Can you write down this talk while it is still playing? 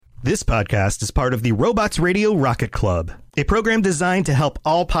This podcast is part of the Robots Radio Rocket Club, a program designed to help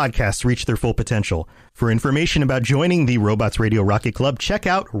all podcasts reach their full potential. For information about joining the Robots Radio Rocket Club, check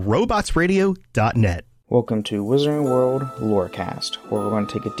out robotsradio.net. Welcome to Wizarding World Lorecast, where we're going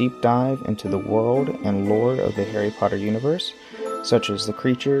to take a deep dive into the world and lore of the Harry Potter universe, such as the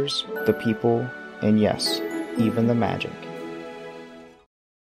creatures, the people, and yes, even the magic.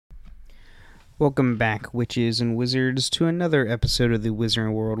 Welcome back, witches and wizards, to another episode of the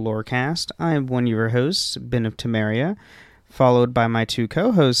Wizarding World Lorecast. I am one of your hosts, Ben of Temeria, followed by my two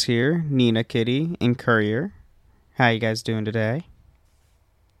co-hosts here, Nina Kitty and Courier. How you guys doing today?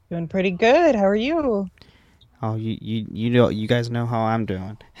 Doing pretty good. How are you? Oh, you guys know how I'm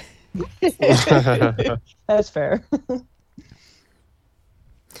doing. That's fair.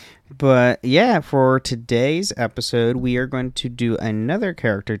 But yeah, for today's episode, we are going to do another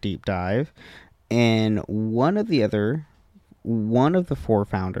character deep dive. And one of the four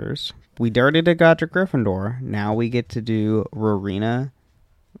founders, we already did Godric Gryffindor. Now we get to do Rowena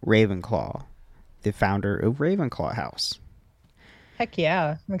Ravenclaw, the founder of Ravenclaw House. Heck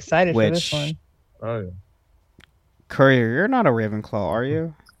yeah. I'm excited for this one. Oh, yeah. Courier, you're not a Ravenclaw, are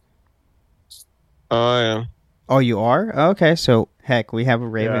you? Oh, I am. Oh, you are? Okay, so heck, we have a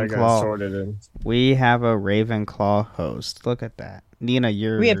Ravenclaw. Yeah, I got sorted in. We have a Ravenclaw host. Look at that. Nina,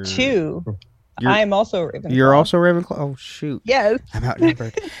 We have two. I'm also a Ravenclaw. You're also a Ravenclaw? Oh, shoot. Yes. I'm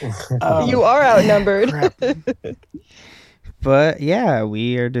outnumbered. You are outnumbered. But yeah,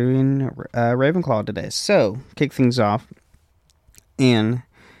 we are doing Ravenclaw today. So, kick things off. And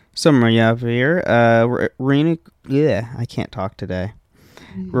summary of here. Rowena, I can't talk today.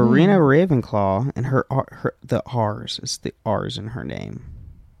 Rowena Ravenclaw and the R's. It's the R's in her name.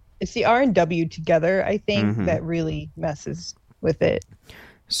 It's the R and W together, I think, that really messes with it.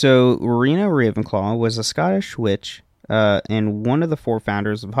 So, Rowena Ravenclaw was a Scottish witch and one of the four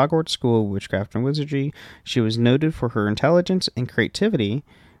founders of Hogwarts School of Witchcraft and Wizardry. She was noted for her intelligence and creativity.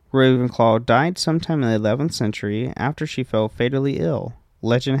 Ravenclaw died sometime in the 11th century after she fell fatally ill.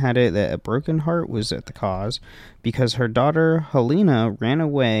 Legend had it that a broken heart was at the cause because her daughter Helena ran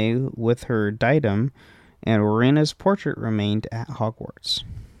away with her diadem, and Rowena's portrait remained at Hogwarts.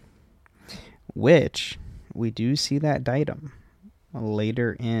 Which, we do see that diadem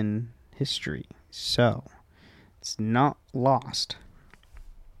later in history, so it's not lost.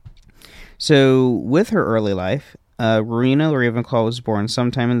 So, with her early life, Rowena Ravenclaw was born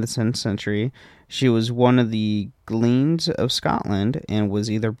sometime in the 10th century. She was one of the Gleans of Scotland and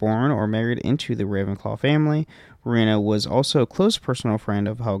was either born or married into the Ravenclaw family. Rowena was also a close personal friend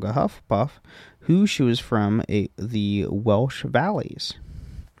of Helga Hufflepuff, who she was from the Welsh Valleys.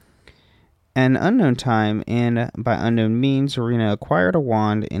 An unknown time, and by unknown means, Rowena acquired a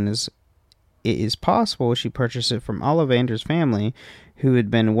wand, and it is possible she purchased it from Ollivander's family, who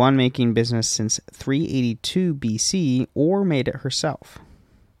had been wand-making business since 382 BC, or made it herself.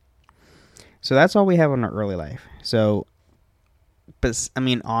 So that's all we have on her early life. So, but I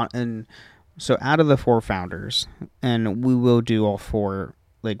mean, so out of the four founders, and we will do all four,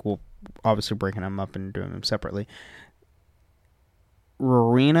 like we'll obviously breaking them up and doing them separately.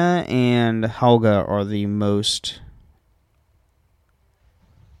 Rowena and Helga are the most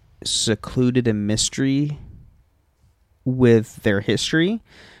secluded in mystery with their history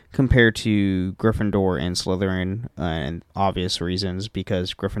compared to Gryffindor and Slytherin, and obvious reasons,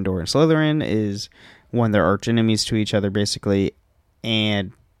 because Gryffindor and Slytherin is one, they're arch enemies to each other basically,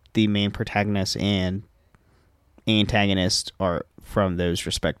 and the main protagonist and antagonist are from those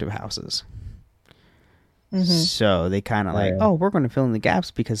respective houses. So they kind of we're going to fill in the gaps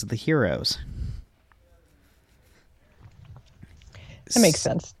because of the heroes. That makes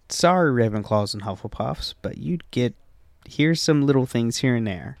sense. Sorry, Ravenclaws and Hufflepuffs, but you'd get here's some little things here and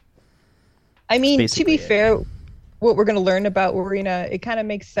there. I mean, to be fair, what we're going to learn about Rowena, it kind of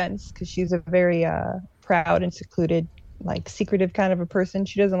makes sense because she's a very proud and secluded, like secretive kind of a person.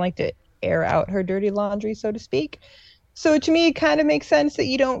 She doesn't like to air out her dirty laundry, so to speak. So to me, it kind of makes sense that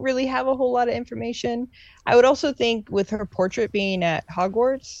you don't really have a whole lot of information. I would also think with her portrait being at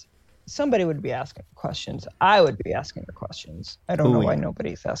Hogwarts, somebody would be asking questions. I would be asking her questions. I don't know why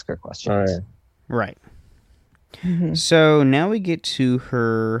nobody's asked her questions. Right. So now we get to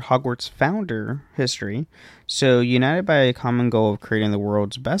her Hogwarts founder history. So united by a common goal of creating the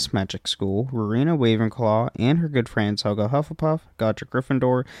world's best magic school, Rowena Ravenclaw and her good friends Helga Hufflepuff, Godric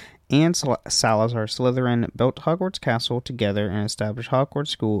Gryffindor, and Salazar Slytherin built Hogwarts Castle together and established Hogwarts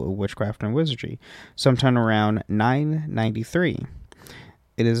School of Witchcraft and Wizardry sometime around 993.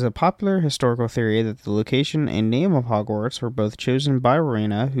 It is a popular historical theory that the location and name of Hogwarts were both chosen by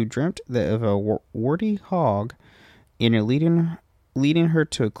Rowena, who dreamt of a warty hog in a leading leading her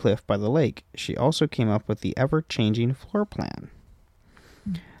to a cliff by the lake. She also came up with the ever-changing floor plan.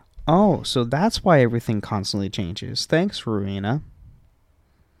 Oh, so that's why everything constantly changes. Thanks, Rowena.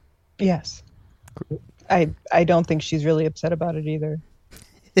 Yes. I don't think she's really upset about it either.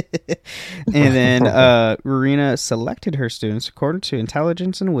 And then Rowena selected her students according to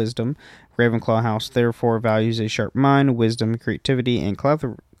intelligence and wisdom. Ravenclaw House therefore values a sharp mind, wisdom, creativity, and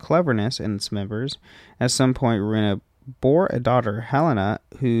cleverness in its members. At some point, Rowena bore a daughter, Helena,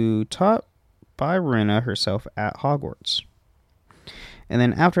 who taught by Rowena herself at Hogwarts. And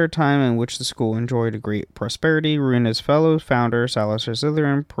then after a time in which the school enjoyed a great prosperity, Rowena's fellow founder, Salazar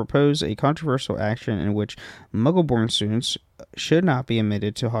Slytherin, proposed a controversial action in which Muggle-born students should not be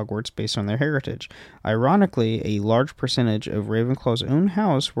admitted to Hogwarts based on their heritage. Ironically, a large percentage of Ravenclaw's own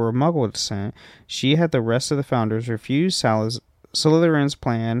house were of Muggle descent. She had the rest of the founders refuse Slytherin's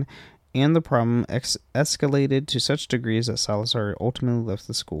plan, and the problem escalated to such degrees that Salazar ultimately left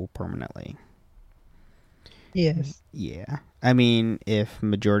the school permanently. Yes. Yeah. I mean, if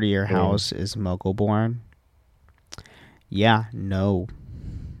majority of your house is Muggle-born, yeah, no.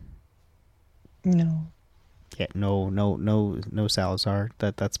 No. Yeah, no, Salazar.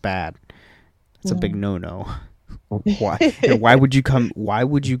 That's bad. That's a big no. Why would you come? Why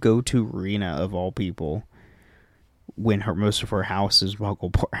would you go to Rowena of all people when most of her house is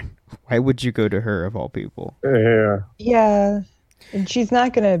Muggle-born? Why would you go to her of all people? Yeah, and she's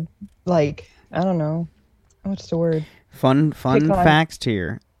not gonna I don't know. What's the word? Fun facts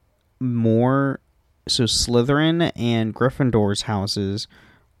here. So Slytherin and Gryffindor's houses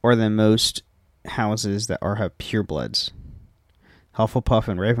are the most houses that have purebloods. Hufflepuff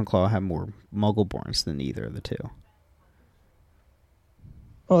and Ravenclaw have more Muggle-borns than either of the two.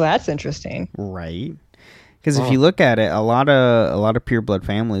 Well, that's interesting. Right. Because if you look at it, a lot of pureblood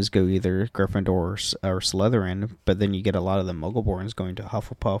families go either Gryffindor or Slytherin, but then you get a lot of the Muggle-borns going to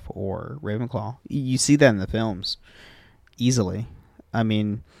Hufflepuff or Ravenclaw. You see that in the films easily. I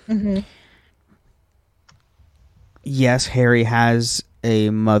mean, yes, Harry has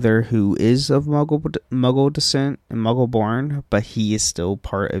a mother who is of Muggle descent and Muggle-born, but he is still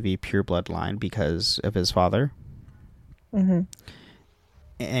part of a pureblood line because of his father. Mm-hmm.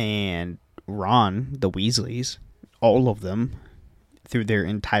 And Ron, the Weasleys, all of them, through their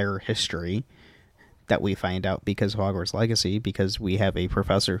entire history that we find out because of Hogwarts Legacy, because we have a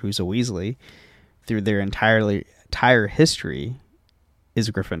professor who's a Weasley, through their entire history is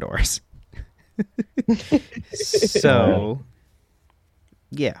Gryffindors. So,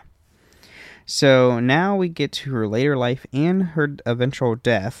 yeah. So now we get to her later life and her eventual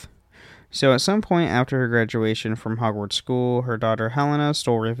death. So at some point after her graduation from Hogwarts School, her daughter Helena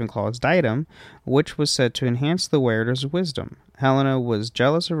stole Ravenclaw's diadem, which was said to enhance the wearer's wisdom. Helena was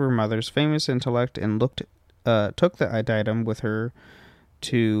jealous of her mother's famous intellect and took the diadem with her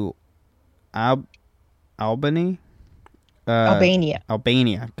to Albania.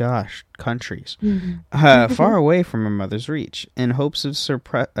 Gosh, countries. Far away from her mother's reach, in hopes of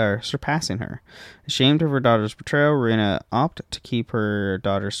surpassing her. Ashamed of her daughter's betrayal, Rowena opted to keep her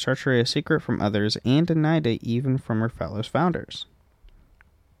daughter's treachery a secret from others and denied it even from her fellow founders.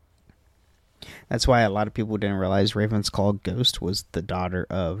 That's why a lot of people didn't realize Ravenclaw Ghost was the daughter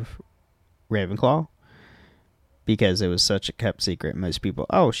of Ravenclaw, because it was such a kept secret. Most people,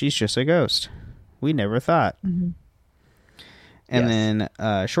 she's just a ghost. We never thought. And then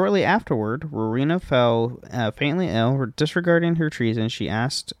shortly afterward, Rowena fell faintly ill. Disregarding her treason, she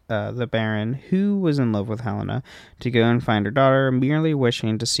asked the Baron, who was in love with Helena, to go and find her daughter, merely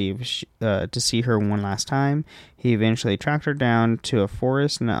wishing to see her one last time. He eventually tracked her down to a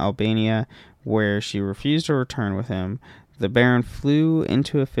forest in Albania, where she refused to return with him. The Baron flew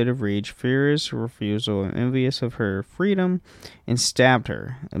into a fit of rage, furious her refusal and envious of her freedom, and stabbed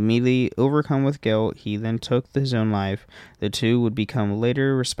her. Immediately overcome with guilt, he then took his own life. The two would become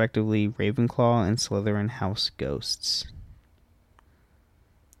later, respectively, Ravenclaw and Slytherin house ghosts.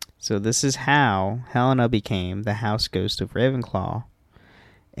 So this is how Helena became the house ghost of Ravenclaw,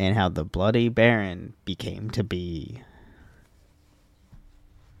 and how the Bloody Baron became to be.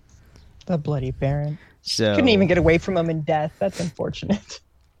 The Bloody Baron. So, couldn't even get away from him in death. That's unfortunate.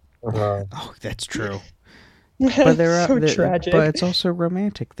 Oh, that's true. But tragic. But it's also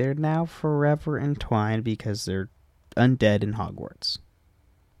romantic. They're now forever entwined because they're undead in Hogwarts.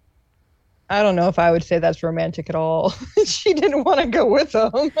 I don't know if I would say that's romantic at all. She didn't want to go with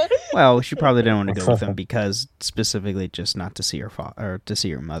him. Well, she probably didn't want to go with him because specifically just not to see her or to see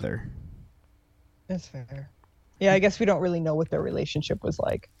her mother. That's fair. Yeah, I guess we don't really know what their relationship was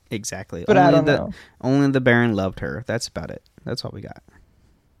like. Exactly. But I don't know. Only the Baron loved her. That's about it. That's all we got.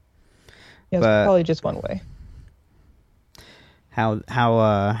 Yeah, it's probably just one way.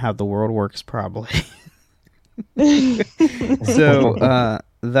 how the world works, probably. So,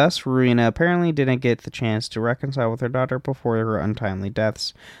 thus, Rowena apparently didn't get the chance to reconcile with her daughter before her untimely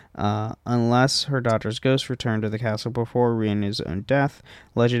deaths. Unless her daughter's ghost returned to the castle before Rowena's own death,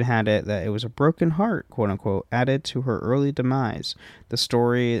 legend had it that it was a broken heart, quote-unquote, added to her early demise. The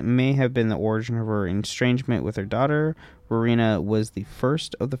story may have been the origin of her estrangement with her daughter. Rowena was the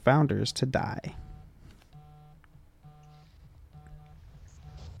first of the founders to die.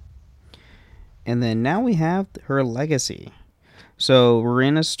 And then now we have her legacy. So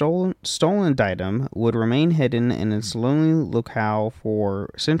Rowena's stolen datum would remain hidden in its lonely locale for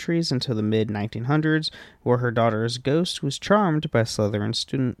centuries until the mid-1900s, where her daughter's ghost was charmed by Slytherin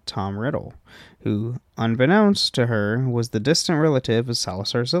student Tom Riddle, who, unbeknownst to her, was the distant relative of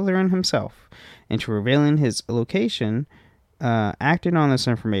Salazar Slytherin himself. Into revealing his location, acting on this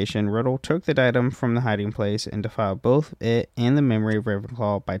information, Riddle took the datum from the hiding place and defiled both it and the memory of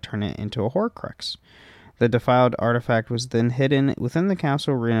Ravenclaw by turning it into a Horcrux. The defiled artifact was then hidden within the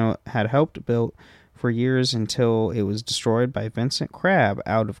castle Rowena had helped build for years until it was destroyed by Vincent Crabbe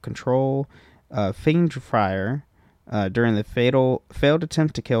out of control Fiendfire during the failed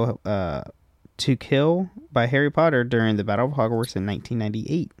attempt to kill by Harry Potter during the Battle of Hogwarts in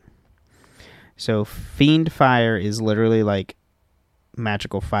 1998. So Fiendfire is literally like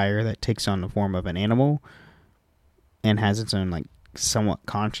magical fire that takes on the form of an animal and has its own like somewhat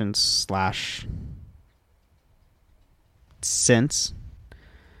conscience / sense,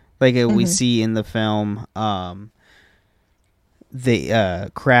 like we see in the film.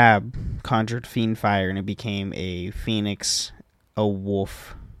 The Crabbe conjured Fiendfire and it became a phoenix, a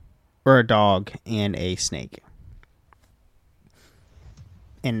wolf, or a dog, and a snake,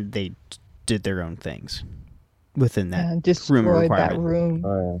 and they did their own things within that destroyed room requirement. That room.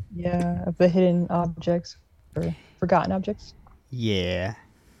 Oh, Yeah, of the hidden objects or forgotten objects. Yeah.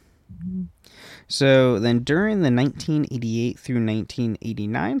 So then during the 1988 through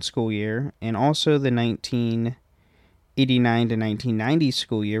 1989 school year, and also the 1989 to 1990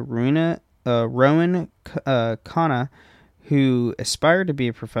 school year, Rowena Ravenclaw, who aspired to be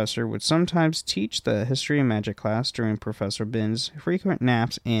a professor, would sometimes teach the history and magic class during Professor Binns' frequent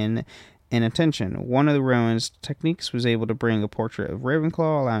naps and inattention. One of the Rowan's techniques was able to bring a portrait of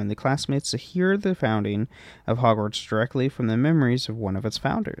Ravenclaw, allowing the classmates to hear the founding of Hogwarts directly from the memories of one of its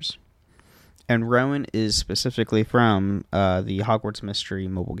founders. And Rowan is specifically from the Hogwarts Mystery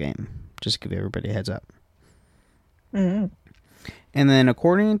mobile game. Just to give everybody a heads up. Mm-hmm. And then,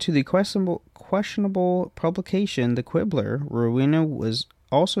 according to the questionable publication, The Quibbler, Rowena was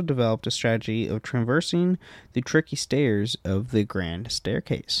also developed a strategy of traversing the tricky stairs of the Grand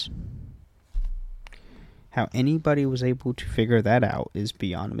Staircase. How anybody was able to figure that out is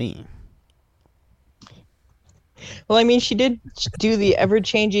beyond me. Well, I mean, she did do the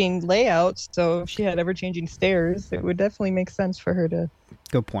ever-changing layouts, so if she had ever-changing stairs, it would definitely make sense for her to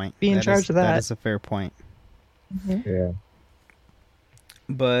Good point. be in charge of that. That is a fair point. Mm-hmm. yeah.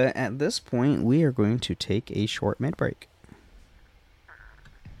 But at this point, we are going to take a short mid-break.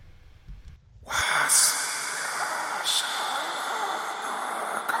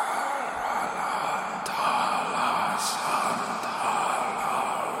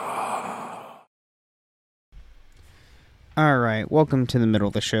 Alright, welcome to the middle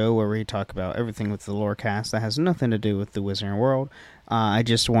of the show where we talk about everything with the Lorecast that has nothing to do with the Wizarding World. I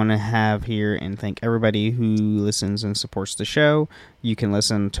just want to have here and thank everybody who listens and supports the show. You can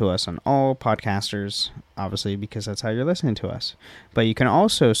listen to us on all podcasters, obviously, because that's how you're listening to us. But you can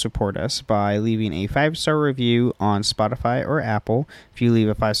also support us by leaving a 5-star review on Spotify or Apple. If you leave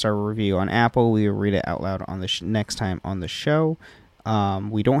a 5-star review on Apple, we will read it out loud on the next time on the show.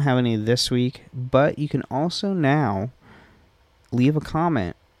 We don't have any this week, but you can also now leave a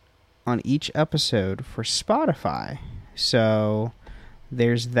comment on each episode for Spotify. So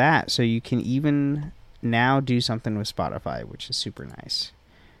there's that. So you can even now do something with Spotify, which is super nice.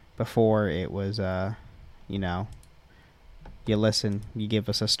 Before it was, you listen, you give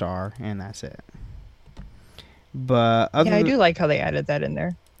us a star, and that's it. But I do like how they added that in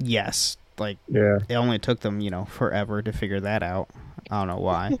there. Yes, like Yeah. it only took them, forever to figure that out. I don't know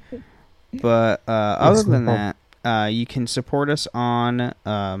why. But other than that, you can support us on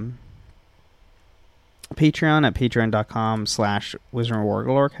Patreon at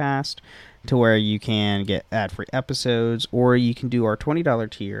patreon.com/WizardingWorldLorecast, to where you can get ad-free episodes, or you can do our $20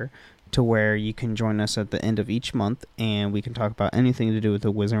 tier, to where you can join us at the end of each month, and we can talk about anything to do with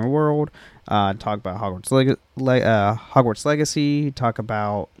the Wizarding World, talk about Hogwarts Legacy, talk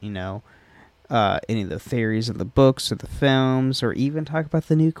about, any of the theories of the books or the films, or even talk about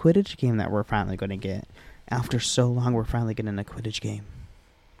the new Quidditch game that we're finally going to get After so long, we're finally getting a Quidditch game.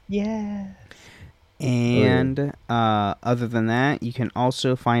 Yeah. And other than that, you can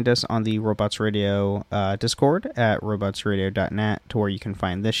also find us on the Robots Radio Discord at robotsradio.net, to where you can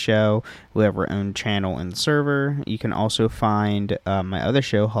find this show. We have our own channel in the server. You can also find my other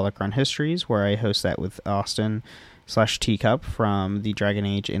show, Holocron Histories, where I host that with Austin/Teacup from the Dragon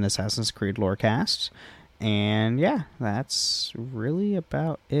Age and Assassin's Creed Lorecast. And yeah, that's really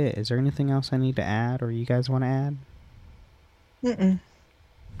about it. Is there anything else I need to add, or you guys want to add? Mm-mm.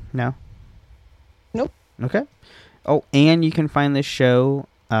 No? Nope. Okay. Oh, and you can find this show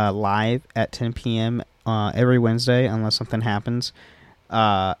live at 10 p.m. Every Wednesday, unless something happens,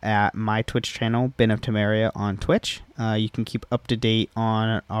 at my Twitch channel, Ben of Temeria on Twitch. You can keep up to date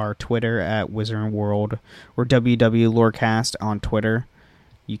on our Twitter at Wizard World or WW Lorecast on Twitter.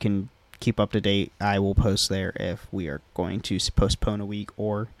 You can keep up to date. I will post there if we are going to postpone a week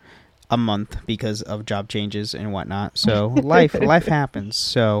or a month because of job changes and whatnot. So life happens.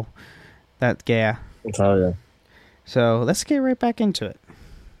 So that, yeah. Oh, yeah. So let's get right back into it.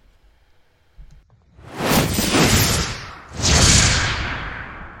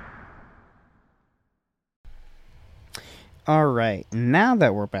 All right, now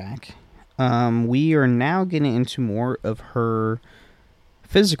that we're back, we are now getting into more of her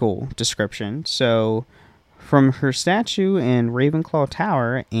physical description. So, from her statue in Ravenclaw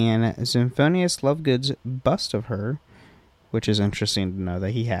Tower and Symphonius Lovegood's bust of her, which is interesting to know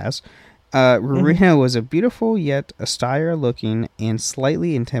that he has, Rowena was a beautiful yet austere-looking and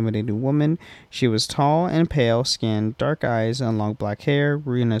slightly intimidating woman. She was tall and pale-skinned, dark eyes and long black hair.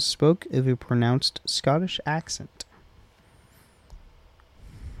 Rowena spoke with a pronounced Scottish accent.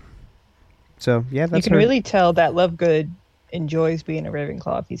 So, yeah, that's You can really tell that Lovegood enjoys being a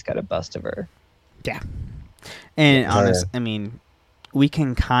Ravenclaw if he's got a bust of her. Yeah. And I mean, we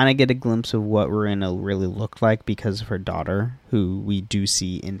can kind of get a glimpse of what Rowena really looked like because of her daughter, who we do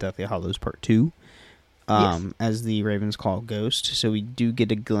see in Deathly Hallows Part 2 as the Ravensclaw ghost. So we do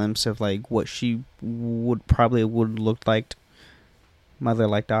get a glimpse of like what she would look like, mother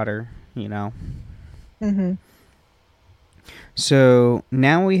like daughter, you know. Mm-hmm. So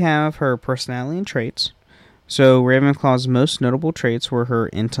now we have her personality and traits. So Ravenclaw's most notable traits were her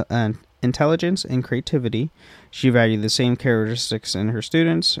intelligence and creativity. She valued the same characteristics in her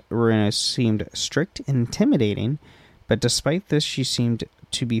students. Rowena seemed strict and intimidating, but despite this, she seemed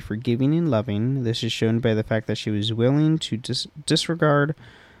to be forgiving and loving. This is shown by the fact that she was willing to disregard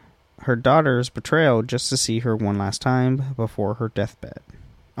her daughter's betrayal just to see her one last time before her deathbed.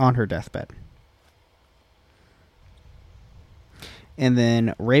 And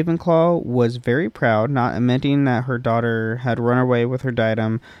then Ravenclaw was very proud, not admitting that her daughter had run away with her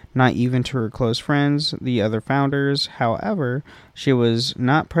diadem, not even to her close friends, the other founders. However, she was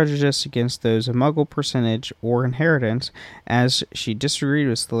not prejudiced against those of Muggle percentage or inheritance, as she disagreed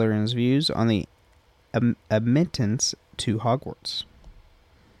with Slytherin's views on the admittance to Hogwarts.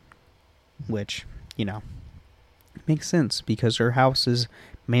 Which, you know, makes sense, because her house is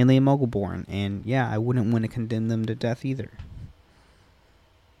mainly Muggle-born, and yeah, I wouldn't want to condemn them to death either.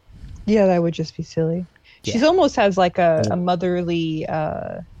 Yeah, that would just be silly. Yeah. She almost has like a motherly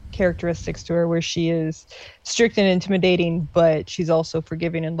characteristics to her, where she is strict and intimidating, but she's also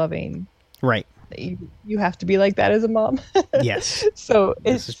forgiving and loving. Right. You have to be like that as a mom. Yes. So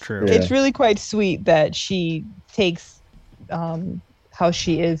this is true. It's really quite sweet that she takes how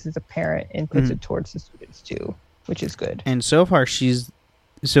she is as a parent and puts it towards the students too, which is good. And so far,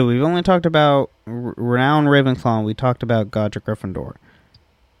 so we've only talked about renowned Ravenclaw, and we talked about Godric Gryffindor.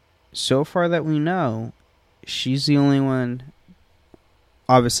 So far that we know, she's the only one.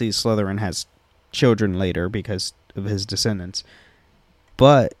 Obviously, Slytherin has children later because of his descendants.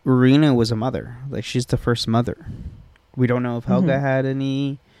 But Rowena was a mother. Like, she's the first mother. We don't know if Helga had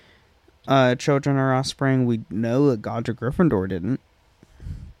any children or offspring. We know that Godric Gryffindor didn't.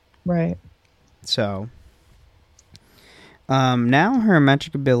 Right. So, now her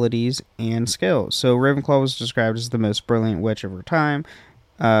magic abilities and skills. So, Ravenclaw was described as the most brilliant witch of her time.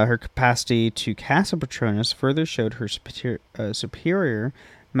 Her capacity to cast a Patronus further showed her superior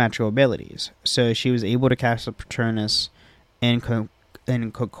magical abilities. So she was able to cast a Patronus in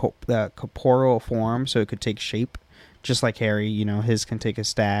corporeal form, so it could take shape, just like Harry. You know, his can take a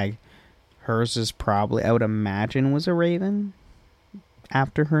stag. Hers is probably, I would imagine, was a raven.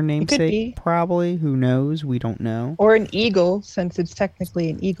 After her namesake, probably. Who knows? We don't know. Or an eagle, since it's technically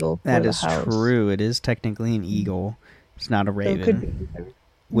an eagle. That is true. It is technically an eagle. It's not a raven. So it could be.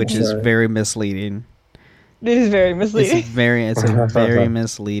 Which is very misleading. It is very misleading. It's a very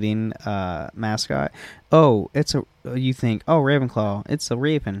misleading mascot. Oh, you think, oh, Ravenclaw, it's a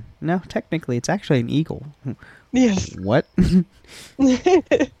raven. No, technically, it's actually an eagle. Yes. What?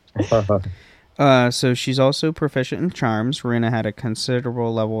 So she's also proficient in charms. Rowena had a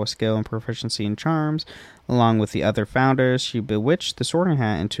considerable level of skill and proficiency in charms. Along with the other founders, she bewitched the Sorting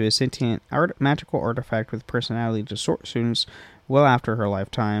Hat into a sentient magical artifact with personality to sort students. Well after her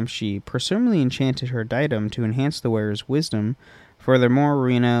lifetime, she presumably enchanted her diadem to enhance the wearer's wisdom. Furthermore,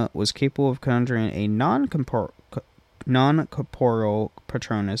 Rowena was capable of conjuring a non-corporeal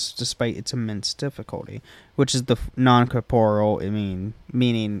Patronus despite its immense difficulty, which is the non-corporeal,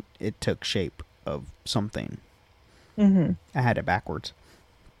 meaning it took shape of something. Mm-hmm. I had it backwards.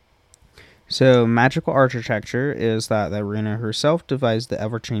 So, magical architecture is that Rowena herself devised the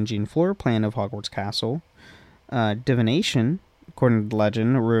ever-changing floor plan of Hogwarts Castle. Divination, according to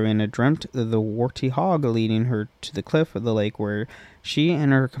legend, Rowena dreamt of the warty hog leading her to the cliff of the lake where she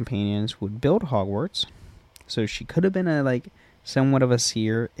and her companions would build Hogwarts. So she could have been somewhat of a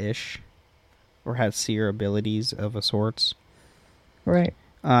seer-ish, or had seer abilities of a sorts. Right.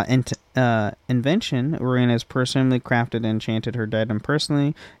 Invention, Rowena has personally crafted and enchanted her diadem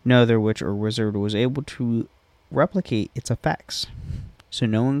personally. No other witch or wizard was able to replicate its effects. So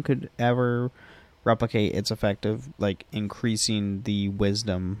no one could ever replicate its effect of, increasing the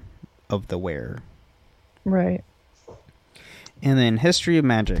wisdom of the wearer. Right. And then history of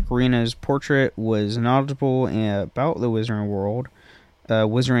magic. Rowena's portrait was knowledgeable about the wizarding world,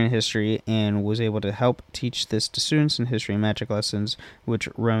 wizarding history, and was able to help teach this to students in history and magic lessons, which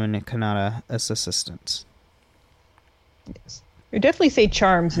Rowan Kanata as assistants. Yes. I would definitely say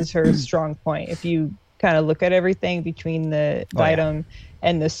charms is her strong point. If you kind of look at everything between the diadem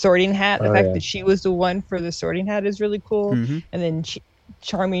and the sorting hat, the fact that she was the one for the sorting hat is really cool. Mm-hmm. And then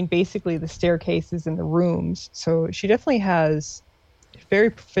charming basically the staircases and the rooms. So she definitely has very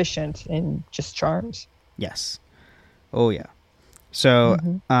proficient in just charms. Yes. Oh, yeah. So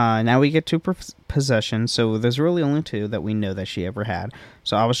now we get to possession. So there's really only two that we know that she ever had.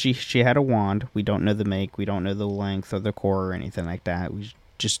 So obviously she had a wand. We don't know the make. We don't know the length or the core or anything like that. We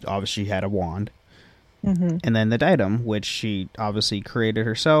just obviously had a wand. Mm-hmm. And then the diadem, which she obviously created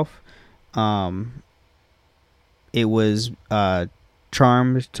herself. It was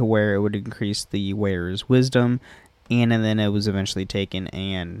charmed to where it would increase the wearer's wisdom. And then it was eventually taken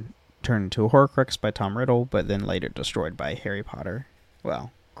and turned into a Horcrux by Tom Riddle, but then later destroyed by Harry Potter.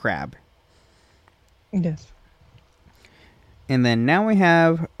 Well, Crabbe. Yes. And then now we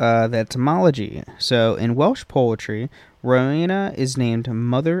have the etymology. So in Welsh poetry, Rowena is named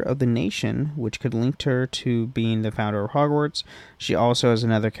Mother of the Nation, which could link her to being the founder of Hogwarts. She also has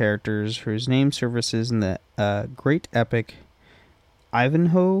another character whose name surfaces in the great epic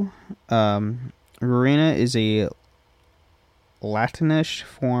Ivanhoe. Rowena is a Latinish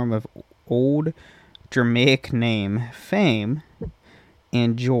form of Old Germanic name, fame,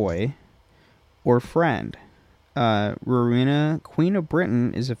 and joy, or friend. Rowena, Queen of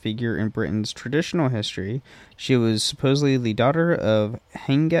Britain, is a figure in Britain's traditional history. She was supposedly the daughter of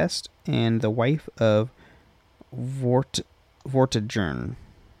Hengest and the wife of Vortigern.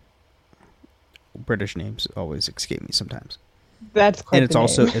 British names always escape me sometimes. That's quite. And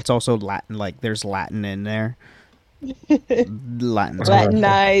it's also Latin. There's Latin in there.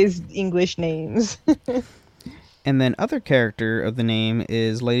 Latinized English names. And then other character of the name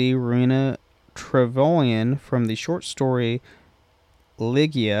is Lady Rowena Trevolian from the short story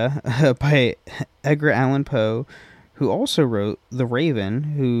Ligeia by Edgar Allan Poe, who also wrote The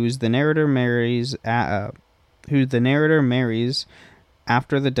Raven, who the narrator marries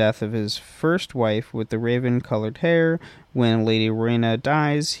after the death of his first wife with the raven-colored hair. When Lady Rowena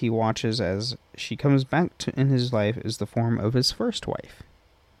dies, he watches as she comes back in his life as the form of his first wife.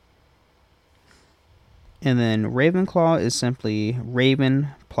 And then Ravenclaw is simply raven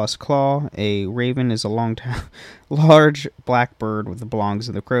plus claw. A raven is a large black bird that belongs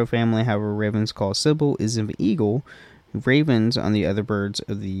in the crow family. However, Ravenclaw's symbol is an eagle. Ravens, on the other birds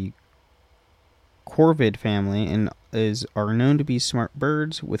of the corvid family, and are known to be smart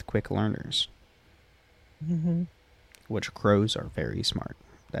birds with quick learners. Mm-hmm. Which crows are very smart.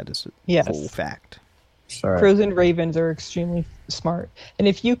 That is a full fact. Sorry. Crows and ravens are extremely smart. And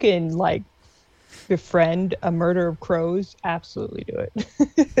if you can, befriend a murder of crows, absolutely do it.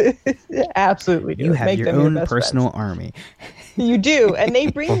 Absolutely do it. You have Make your them own best personal friends. army. You do. And they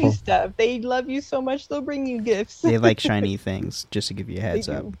bring you stuff. They love you so much, they'll bring you gifts. They like shiny things, just to give you a heads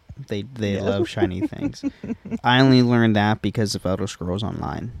up. They Yes. love shiny things. I only learned that because of Elder Scrolls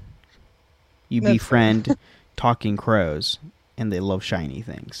Online. You That's befriend talking crows, and they love shiny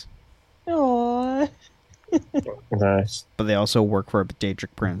things. Aww. Nice. But they also work for a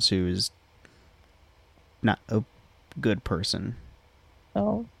Daedric Prince who is not good person.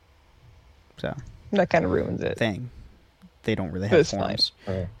 Oh. So that kind of ruins it. They don't really have Fine. forms.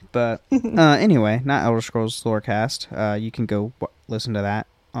 But anyway, not Elder Scrolls Lorecast. You can go listen to that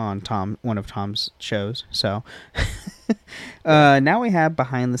on one of Tom's shows. So now we have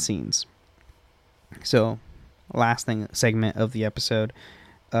behind the scenes. So last segment of the episode.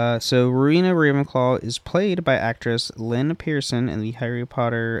 So Rowena Ravenclaw is played by actress Lynn Pearson in the Harry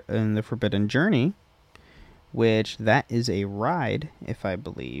Potter and the Forbidden Journey, which that is a ride, if I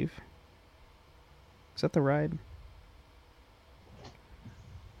believe. Is that the ride?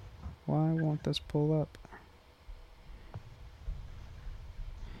 Why won't this pull up?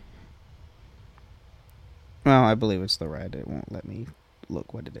 Well, I believe it's the ride. It won't let me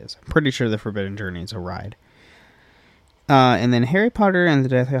look what it is. I'm pretty sure the Forbidden Journey is a ride. And then Harry Potter and the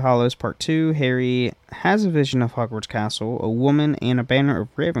Deathly Hallows Part 2. Harry has a vision of Hogwarts Castle, a woman, and a banner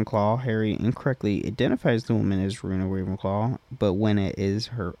of Ravenclaw. Harry incorrectly identifies the woman as Rowena Ravenclaw, but when it is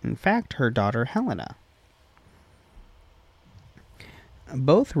in fact her daughter Helena.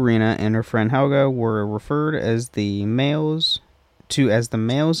 Both Rowena and her friend Helga were referred as the males in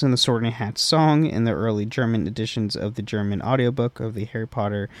the Sorting Hat song in the early German editions of the German audiobook of the Harry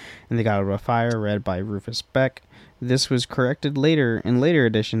Potter and the Goblet of Fire, read by Rufus Beck. This was corrected later in later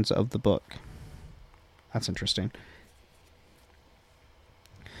editions of the book. That's interesting.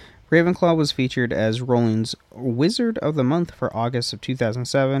 Ravenclaw was featured as Rowling's Wizard of the Month for August of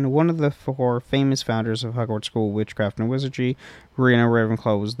 2007. One of the 4 famous founders of Hogwarts School of Witchcraft and Wizardry, Rowena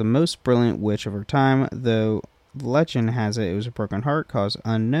Ravenclaw was the most brilliant witch of her time, though legend has it was a broken heart cause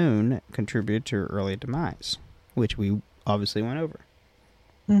unknown contributed to her early demise, which we obviously went over.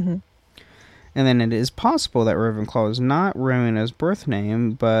 Mm-hmm. And then it is possible that Ravenclaw is not Rowena's birth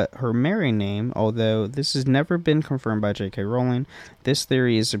name, but her married name, although this has never been confirmed by J.K. Rowling. This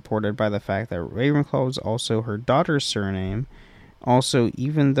theory is supported by the fact that Ravenclaw is also her daughter's surname. Also,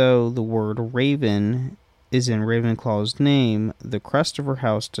 even though the word Raven is in Ravenclaw's name, the crest of her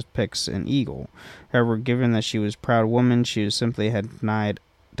house depicts an eagle. However, given that she was a proud woman, she simply had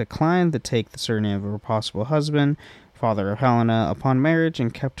declined to take the surname of her possible husband, father of Helena, upon marriage,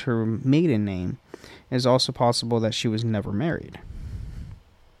 and kept her maiden name. It is also possible that she was never married.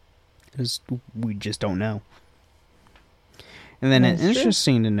 We just don't know. And then it's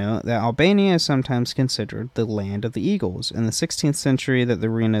interesting to note that Albania is sometimes considered the land of the eagles. In the 16th century, that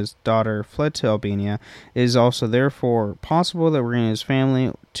the Rowena's daughter fled to Albania, it is also therefore possible that Rowena's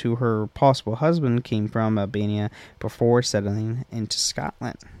family to her possible husband came from Albania before settling into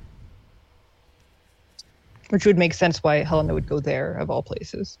Scotland. Which would make sense why Helena would go there, of all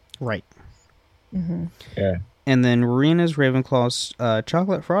places. Right. Mm-hmm. Yeah. And then Rowena's Ravenclaw's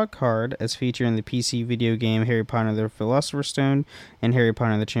chocolate frog card, as featured in the PC video game Harry Potter and the Philosopher's Stone and Harry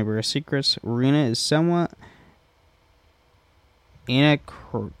Potter and the Chamber of Secrets. Rowena is somewhat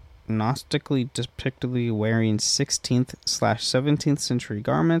anachronistically depicted wearing 16th/17th century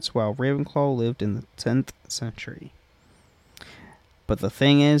garments, while Ravenclaw lived in the 10th century. But the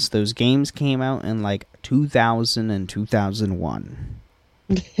thing is, those games came out in like 2000 and 2001.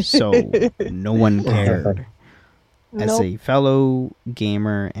 So no one cared. As a fellow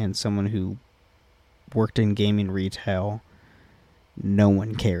gamer and someone who worked in gaming retail, no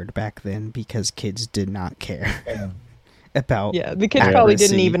one cared back then because kids did not care about the kids probably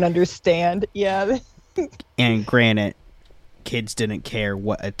didn't even understand. Yeah. And granted, kids didn't care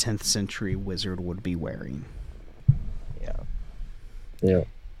what a 10th century wizard would be wearing. Yeah.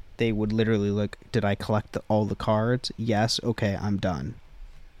 They would literally look, did I collect all the cards? Yes. Okay, I'm done.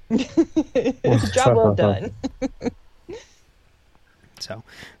 Job well done. So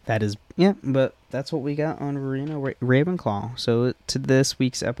that is, but that's what we got on Rowena Ravenclaw. So to this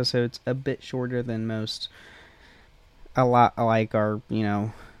week's episode's a bit shorter than most. A lot like our,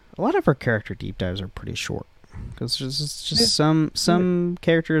 a lot of our character deep dives are pretty short. Because just some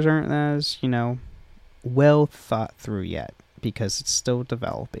characters aren't as, well thought through yet. Because it's still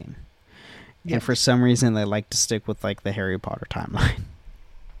developing. Yes. And for some reason, they like to stick with, like, the Harry Potter timeline.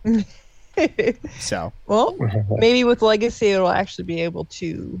 So. Well, maybe with Legacy, it'll actually be able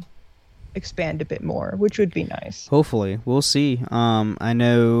to expand a bit more, which would be nice. Hopefully. We'll see. I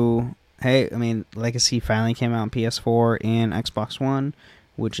know, Legacy finally came out on PS4 and Xbox One,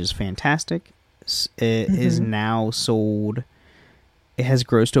 which is fantastic. It is now sold. It has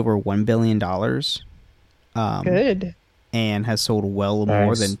grossed over $1 billion. Good. And has sold well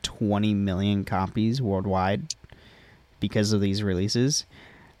more than 20 million copies worldwide because of these releases.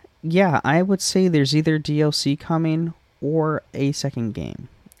 Yeah, I would say there's either DLC coming or a second game.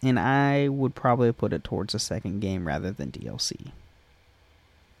 And I would probably put it towards a second game rather than DLC.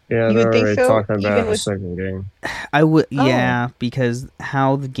 Yeah, You they're would think already so, talking even about a with. second game. I would, Oh. yeah, because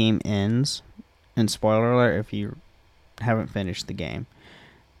how the game ends, and spoiler alert if you haven't finished the game,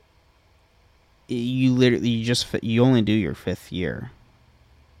 you only do your 5th year.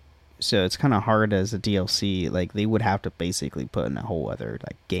 So it's kind of hard as a DLC. Like, they would have to basically put in a whole other,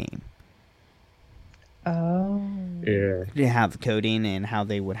 like, game. Oh. Yeah. They have the coding and how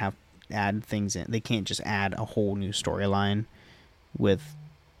they would have add things in. They can't just add a whole new storyline with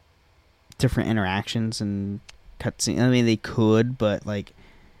different interactions and cutscenes. I mean, they could, but, like,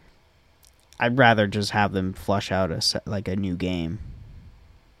 I'd rather just have them flush out a new game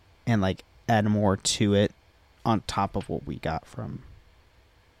and, like, add more to it on top of what we got from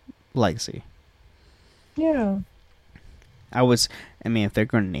Legacy. Yeah. I mean, if they're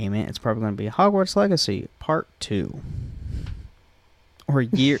going to name it, it's probably going to be Hogwarts Legacy Part 2. Or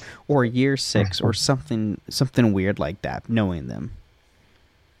year 6 or something weird like that, knowing them.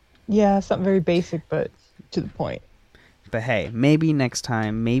 Yeah, something very basic but to the point. But hey, maybe next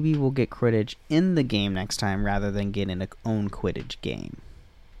time, maybe we'll get Quidditch in the game next time rather than getting an own Quidditch game.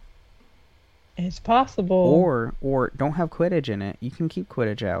 It's possible. Or don't have Quidditch in it. You can keep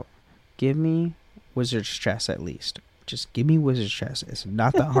Quidditch out. Give me Wizard's Chess at least. Just give me Wizard's Chess. It's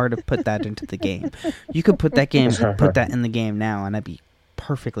not that hard to put that into the game. You could put that in the game now, and I'd be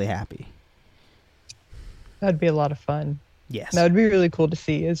perfectly happy. That'd be a lot of fun. Yes. That would be really cool to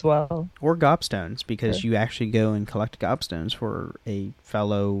see as well. Or gobstones, because you actually go and collect gobstones for a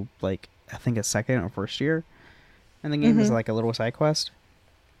fellow, like, I think a 2nd or 1st year in the game is like a little side quest.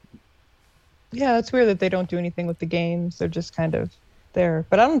 Yeah, it's weird that they don't do anything with the games. They're just kind of there.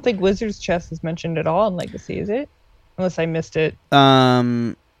 But I don't think Wizard's Chess is mentioned at all in Legacy, is it? Unless I missed it.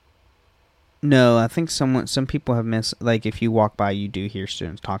 No, I think some people have missed. Like, if you walk by, you do hear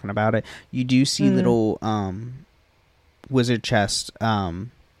students talking about it. You do see little wizard chess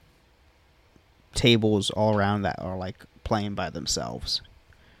tables all around that are like playing by themselves.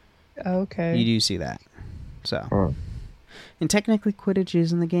 Okay. You do see that. So, and technically, Quidditch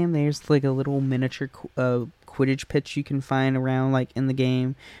is in the game. There's like a little miniature Quidditch pitch you can find around, like, in the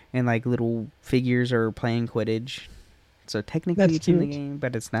game, and like little figures are playing Quidditch. So technically, it's in the game,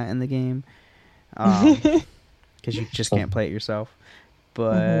 but it's not in the game. Because you just can't play it yourself.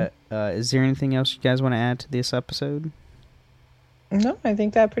 But is there anything else you guys want to add to this episode? No, I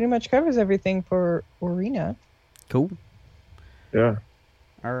think that pretty much covers everything for Rowena. Cool. Yeah.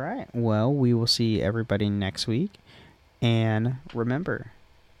 All right. Well, we will see everybody next week. And remember,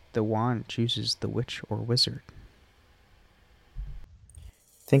 the wand chooses the witch or wizard.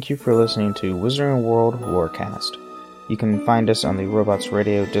 Thank you for listening to Wizarding World Lorecast. You can find us on the Robots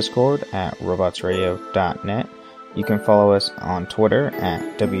Radio Discord at robotsradio.net. You can follow us on Twitter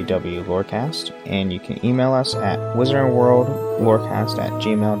at WWLorecast, and you can email us at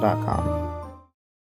wizardingworldlorecast@gmail.com.